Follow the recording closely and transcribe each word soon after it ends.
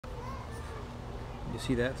You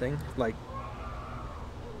see that thing? Like,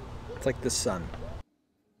 it's like the sun.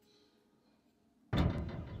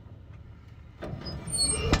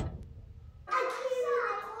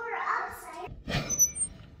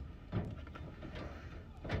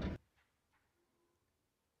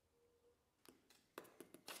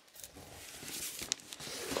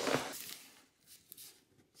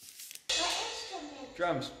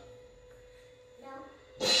 Drums. No.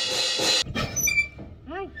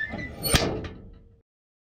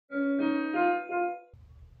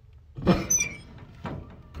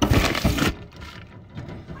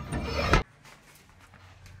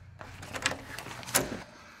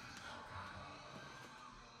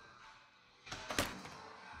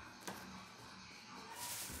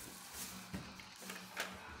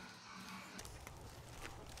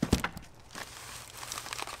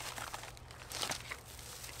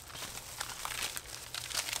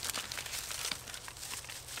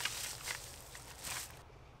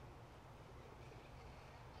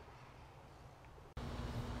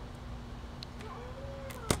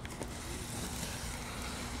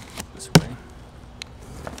 This way.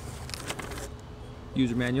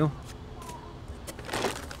 User manual.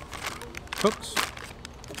 Hooks.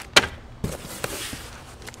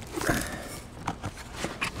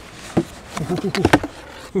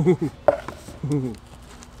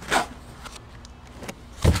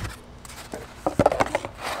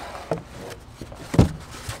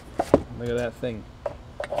 Look at that thing.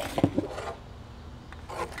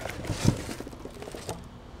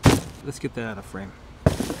 Let's get that out of frame.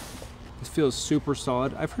 This feels super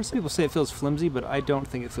solid. I've heard some people say it feels flimsy, but I don't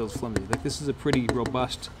think it feels flimsy. Like, this is a pretty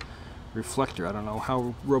robust reflector. I don't know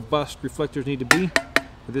how robust reflectors need to be,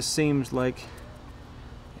 but this seems like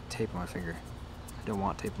tape on my finger. I don't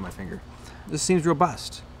want tape on my finger. This seems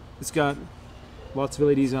robust. It's got lots of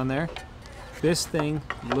LEDs on there. This thing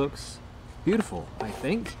looks beautiful, I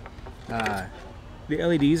think. The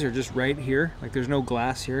LEDs are just right here. Like, there's no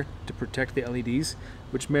glass here to protect the LEDs,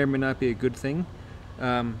 which may or may not be a good thing.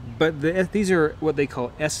 But these are what they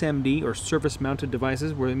call SMD, or surface mounted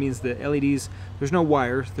devices, where it means the LEDs, there's no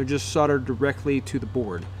wires, they're just soldered directly to the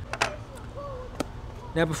board.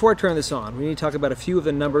 Now, before I turn this on, we need to talk about a few of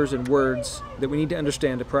the numbers and words that we need to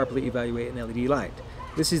understand to properly evaluate an LED light.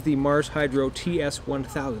 This is the Mars Hydro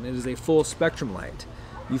TS1000. It is a full spectrum light.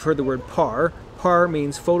 You've heard the word PAR. PAR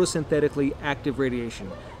means photosynthetically active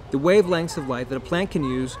radiation. The wavelengths of light that a plant can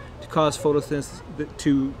use to cause photosynthesis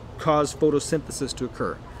to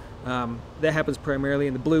occur. That happens primarily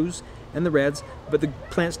in the blues and the reds, but the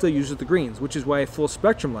plant still uses the greens, which is why a full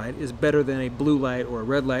spectrum light is better than a blue light or a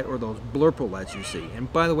red light or those blurple lights you see.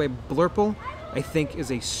 And by the way, blurple, I think,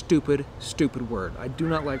 is a stupid, stupid word. I do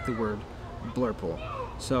not like the word blurple.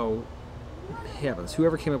 So, heavens,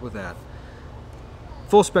 whoever came up with that.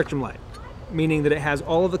 Full spectrum light, meaning that it has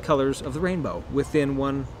all of the colors of the rainbow within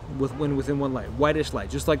one light, whitish light,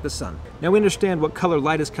 just like the sun. Now we understand what color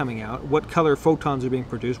light is coming out, what color photons are being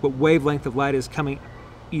produced, what wavelength of light is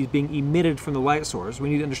being emitted from the light source. We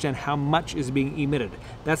need to understand how much is being emitted.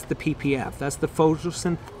 That's the ppf. That's the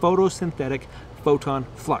photosynthetic photon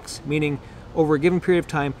flux, meaning over a given period of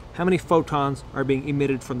time, how many photons are being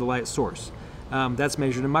emitted from the light source. That's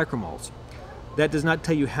measured in micromoles. That does not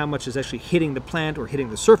tell you how much is actually hitting the plant or hitting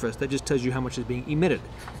the surface. That just tells you how much is being emitted.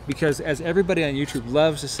 Because as everybody on YouTube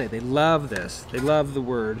loves to say, they love this, they love the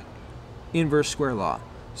word inverse square law.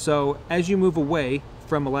 So as you move away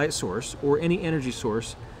from a light source or any energy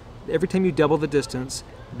source, every time you double the distance,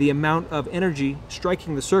 the amount of energy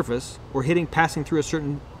striking the surface or passing through a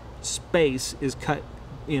certain space is cut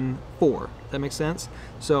in 4. That makes sense?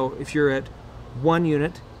 So if you're at 1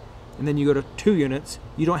 unit, and then you go to 2 units,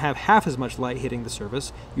 you don't have half as much light hitting the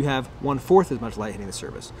surface, you have 1/4 as much light hitting the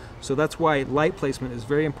surface. So that's why light placement is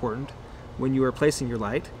very important when you are placing your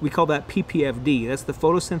light. We call that ppfd, that's the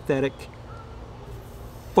photosynthetic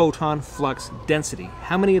photon flux density.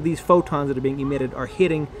 How many of these photons that are being emitted are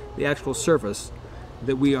hitting the actual surface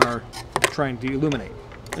that we are trying to illuminate?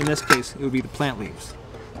 In this case, it would be the plant leaves,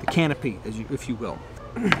 the canopy, if you will.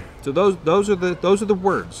 So those are the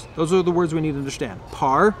words. Those are the words we need to understand.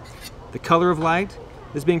 PAR, the color of light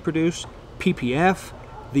is being produced. ppf,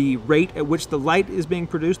 the rate at which the light is being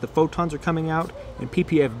produced, the photons are coming out. And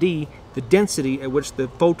ppfd, the density at which the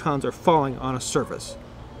photons are falling on a surface.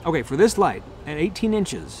 Okay, for this light, at 18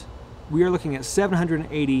 inches, we are looking at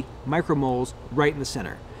 780 micromoles right in the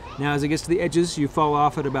center. Now, as it gets to the edges, you fall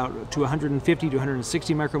off at about to 150 to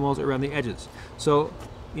 160 micromoles around the edges. So,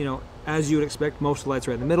 you know, as you would expect, most of the light's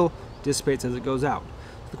right in the middle, dissipates as it goes out.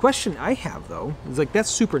 The question I have, though, is like, that's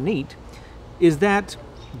super neat. Is that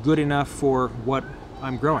good enough for what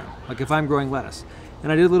I'm growing? Like, if I'm growing lettuce.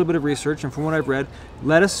 And I did a little bit of research, and from what I've read,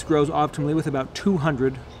 lettuce grows optimally with about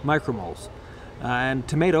 200 micromoles. And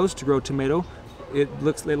tomatoes, to grow tomato, it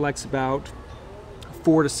likes about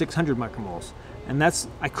 400 to 600 micromoles. And that's,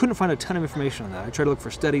 I couldn't find a ton of information on that. I tried to look for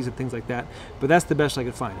studies and things like that, but that's the best I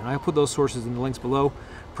could find. And I'll put those sources in the links below,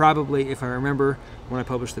 probably if I remember when I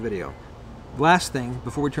publish the video. Last thing,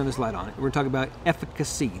 before we turn this light on, we're going to talk about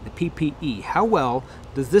efficacy, the PPE. How well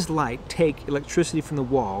does this light take electricity from the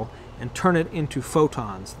wall and turn it into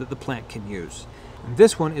photons that the plant can use? And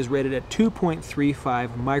this one is rated at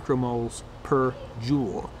 2.35 micromoles per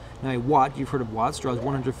joule. Now a watt, you've heard of watts, draws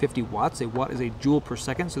 150 watts. A watt is a joule per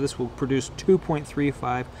second, so this will produce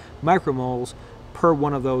 2.35 micromoles per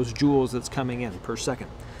one of those joules that's coming in per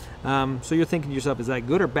second. So you're thinking to yourself, is that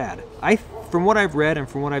good or bad? From what I've read and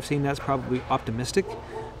from what I've seen, that's probably optimistic.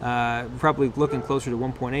 Probably looking closer to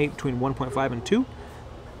 1.8, between 1.5 and 2.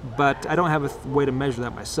 But I don't have a way to measure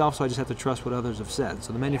that myself, so I just have to trust what others have said.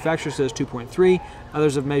 So the manufacturer says 2.3.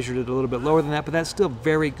 Others have measured it a little bit lower than that, but that's still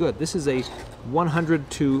very good. This is a $100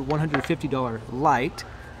 to $150 light.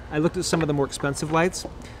 I looked at some of the more expensive lights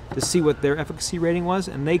to see what their efficacy rating was,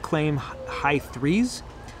 and they claim high 3s.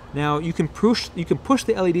 Now you can push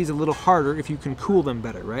the LEDs a little harder if you can cool them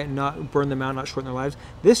better, right? And not burn them out, not shorten their lives.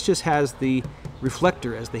 This just has the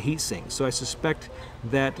reflector as the heat sink, so I suspect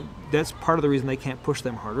that that's part of the reason they can't push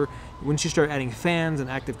them harder. Once you start adding fans and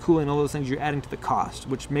active cooling, all those things, you're adding to the cost,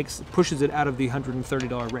 which pushes it out of the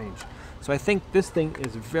 $130 range. So I think this thing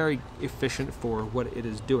is very efficient for what it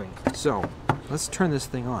is doing. So let's turn this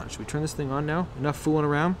thing on. Should we turn this thing on now? Enough fooling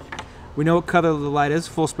around. We know what color the light is,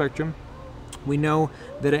 full spectrum. We know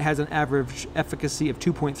that it has an average efficacy of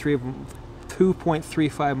 2.35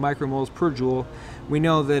 micromoles per joule. We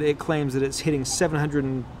know that it claims that it's hitting 700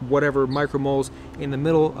 and whatever micromoles in the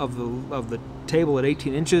middle of the table at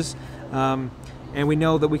 18 inches. And we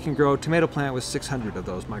know that we can grow a tomato plant with 600 of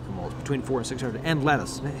those micromoles, between 400 and 600, and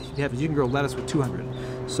lettuce. You can grow lettuce with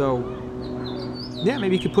 200. So yeah,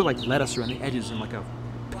 maybe you could put like lettuce around the edges and like a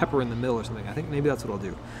pepper in the middle or something. I think maybe that's what I'll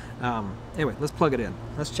do. Anyway, let's plug it in.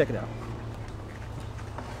 Let's check it out.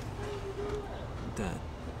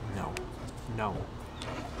 No.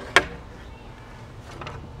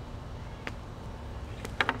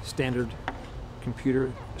 Standard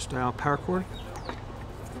computer style power cord.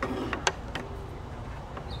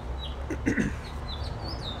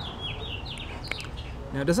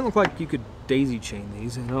 Now it doesn't look like you could daisy chain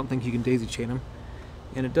these, and I don't think you can daisy chain them.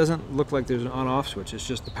 And it doesn't look like there's an on-off switch, it's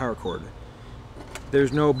just the power cord.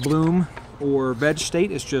 There's no bloom or veg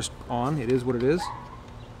state, it's just on, it is what it is.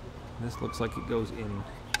 And this looks like it goes in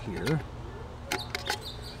here.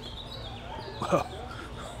 Whoa.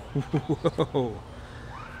 Whoa.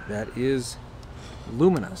 That is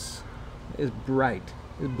luminous. It is bright.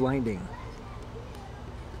 It is blinding.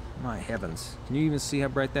 My heavens. Can you even see how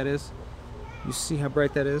bright that is? You see how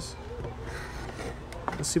bright that is?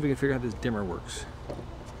 Let's see if we can figure out how this dimmer works.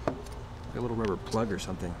 Like a little rubber plug or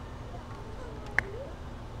something.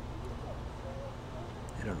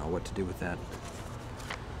 I don't know what to do with that.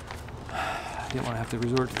 I didn't want to have to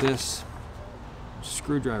resort to this.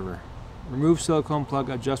 Screwdriver. Remove silicone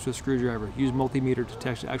plug, adjust with screwdriver. Use multimeter to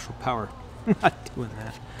test actual power. I'm not doing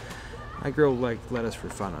that. I grow like lettuce for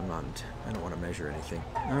fun. I don't want to measure anything.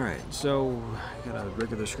 Alright, so I got a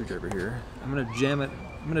regular screwdriver here. I'm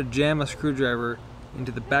gonna jam a screwdriver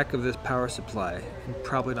into the back of this power supply and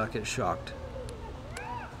probably not get shocked.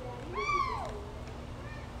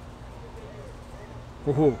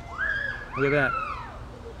 Whoa, look at that.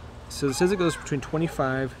 So it says it goes between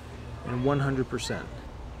 25 and 100%.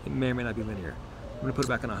 It may or may not be linear. I'm going to put it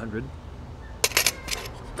back on 100.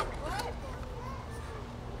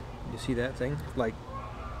 You see that thing? It's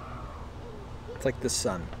like the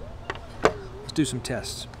sun. Let's do some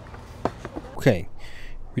tests. Okay,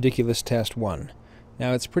 ridiculous test 1.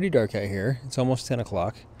 Now it's pretty dark out here. It's almost 10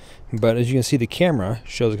 o'clock. But as you can see, the camera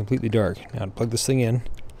shows it completely dark. Now to plug this thing in.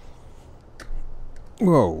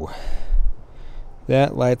 Whoa.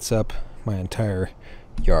 That lights up my entire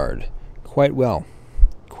yard quite well.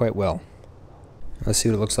 Quite well. Let's see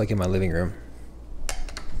what it looks like in my living room.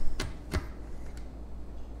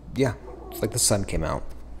 Yeah, it's like the sun came out.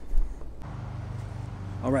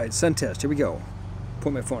 Alright, sun test, here we go.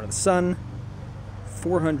 Point my phone to the sun.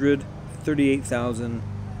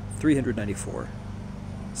 438,394.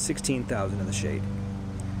 16,000 in the shade.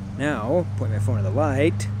 Now, point my phone to the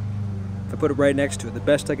light. If I put it right next to it, the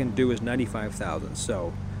best I can do is 95,000,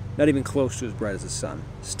 so not even close to as bright as the sun.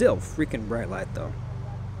 Still freaking bright light though.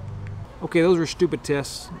 Okay, those were stupid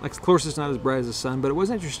tests. Like, of course it's not as bright as the sun, but it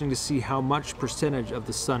was interesting to see how much percentage of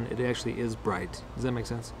the sun it actually is bright. Does that make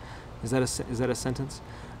sense? Is that a sentence?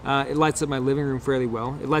 It lights up my living room fairly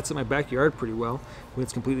well. It lights up my backyard pretty well when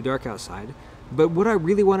it's completely dark outside. But what I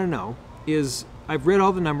really want to know is, I've read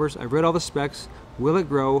all the numbers, I've read all the specs, will it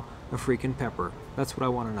grow a freaking pepper? That's what I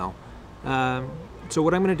want to know. So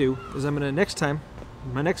what I'm going to do is I'm going to, next time,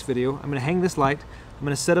 in my next video, I'm going to hang this light, I'm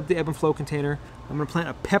going to set up the ebb and flow container, I'm going to plant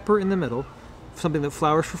a pepper in the middle, something that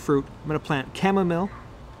flowers for fruit. I'm going to plant chamomile,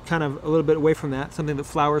 kind of a little bit away from that, something that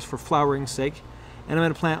flowers for flowering's sake. And I'm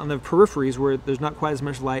going to plant on the peripheries where there's not quite as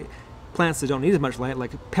much light, plants that don't need as much light,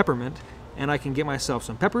 like peppermint, and I can get myself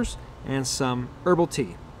some peppers and some herbal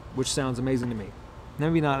tea, which sounds amazing to me.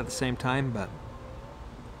 Maybe not at the same time, but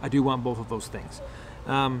I do want both of those things.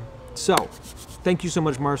 So, thank you so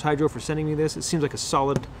much, Mars Hydro, for sending me this. It seems like a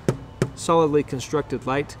solidly constructed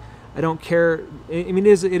light. I don't care. I mean,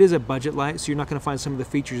 it is a budget light, so you're not going to find some of the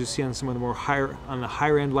features you see on some of the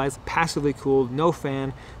higher end lights. Passively cooled, no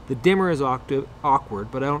fan. The dimmer is awkward,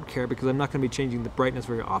 but I don't care because I'm not going to be changing the brightness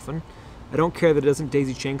very often. I don't care that it doesn't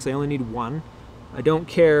daisy chain because I only need one. I don't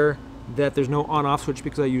care that there's no on-off switch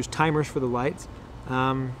because I use timers for the lights.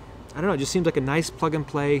 I don't know. It just seems like a nice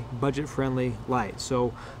plug-and-play, budget-friendly light.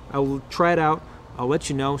 So I will try it out. I'll let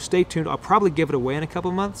you know. Stay tuned. I'll probably give it away in a couple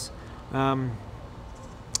months.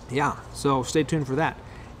 Yeah, so stay tuned for that.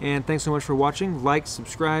 And thanks so much for watching. Like,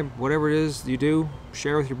 subscribe, whatever it is you do.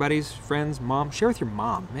 Share with your buddies, friends, mom. Share with your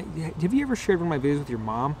mom. Have you ever shared one of my videos with your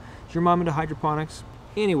mom? Is your mom into hydroponics?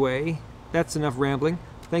 Anyway, that's enough rambling.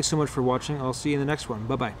 Thanks so much for watching. I'll see you in the next one.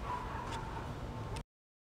 Bye-bye.